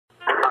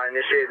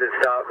initiated the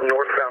stop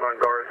northbound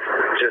on Garth,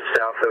 just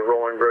south of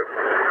Rolling Brook.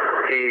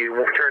 He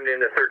turned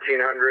into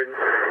 1300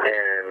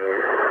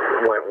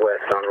 and went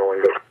west on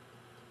Rolling Brook.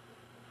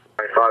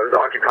 I was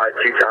occupied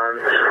 2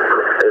 times.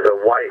 There's a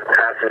white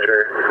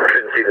passenger.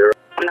 Couldn't see the road.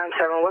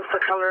 97, what's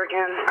the color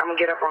again? I'm going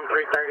to get up on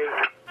 330.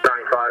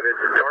 95, it's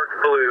dark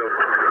blue,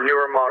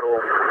 newer model,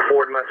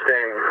 Ford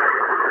Mustang,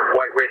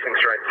 white racing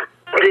stripes.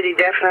 Did he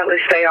definitely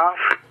stay off?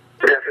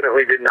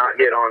 Definitely did not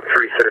get on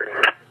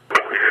 330.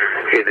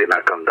 He did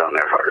not come down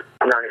there hard.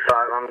 95,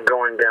 I'm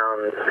going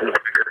down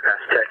Decker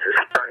past Texas.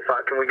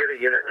 95, can we get a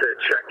unit to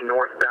check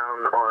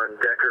northbound on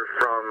Decker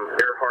from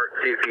Earhart,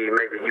 see if he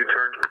made a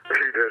U-turn?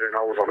 He did, and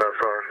I was on that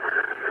side.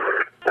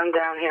 I'm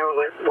down here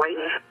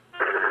waiting.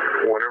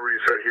 Whenever you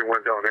said he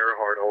went down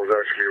Earhart, I was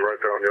actually right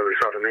there on the other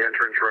side in the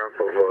entrance ramp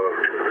of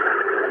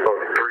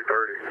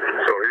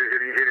 330. So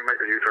he didn't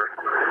make a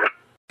U-turn.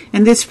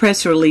 And this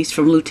press release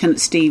from Lieutenant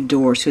Steve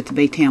Dorse with the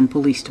Baytown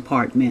Police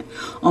Department.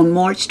 On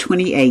March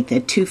 28th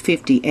at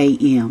 2:50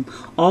 a.m.,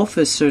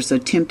 officers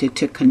attempted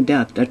to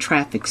conduct a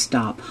traffic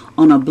stop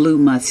on a blue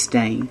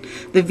Mustang.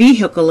 The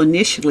vehicle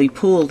initially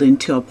pulled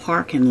into a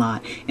parking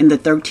lot in the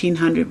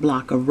 1300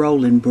 block of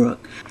Rolling Brook.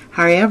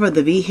 However,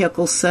 the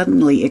vehicle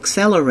suddenly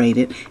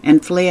accelerated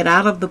and fled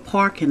out of the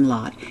parking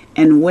lot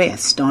and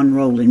west on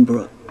Rolling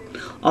Brook.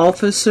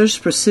 Officers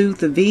pursued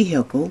the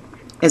vehicle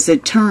as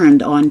it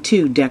turned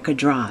onto Decker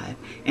Drive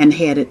and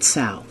headed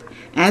south.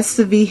 As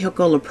the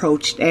vehicle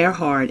approached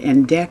Earhart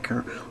and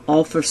Decker,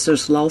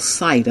 officers lost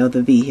sight of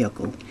the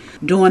vehicle.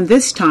 During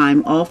this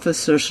time,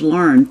 officers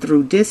learned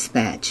through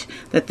dispatch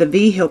that the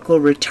vehicle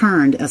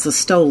returned as a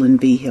stolen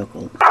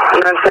vehicle.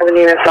 97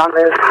 units on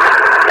this.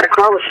 That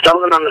car was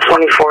stolen on the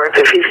 24th.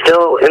 If he's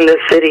still in this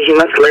city, he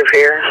must live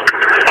here.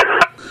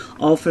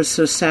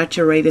 Officers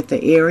saturated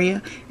the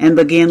area and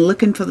began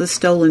looking for the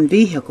stolen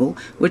vehicle,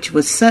 which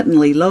was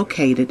suddenly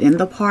located in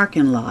the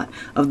parking lot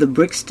of the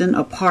Brixton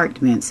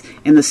Apartments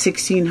in the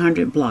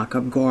 1600 block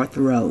of Garth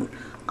Road,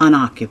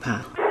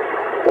 unoccupied.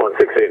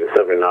 168 to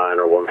 79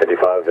 or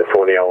 155, if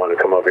one of y'all want to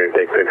come over here and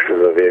take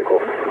pictures of the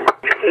vehicle.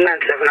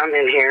 97, I'm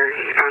in here.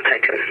 I'll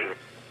take it.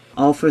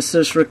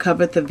 Officers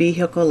recovered the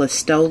vehicle as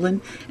stolen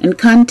and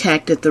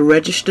contacted the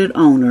registered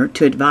owner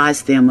to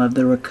advise them of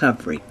the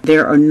recovery.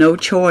 There are no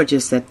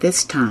charges at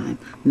this time,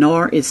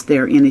 nor is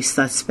there any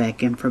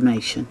suspect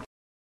information.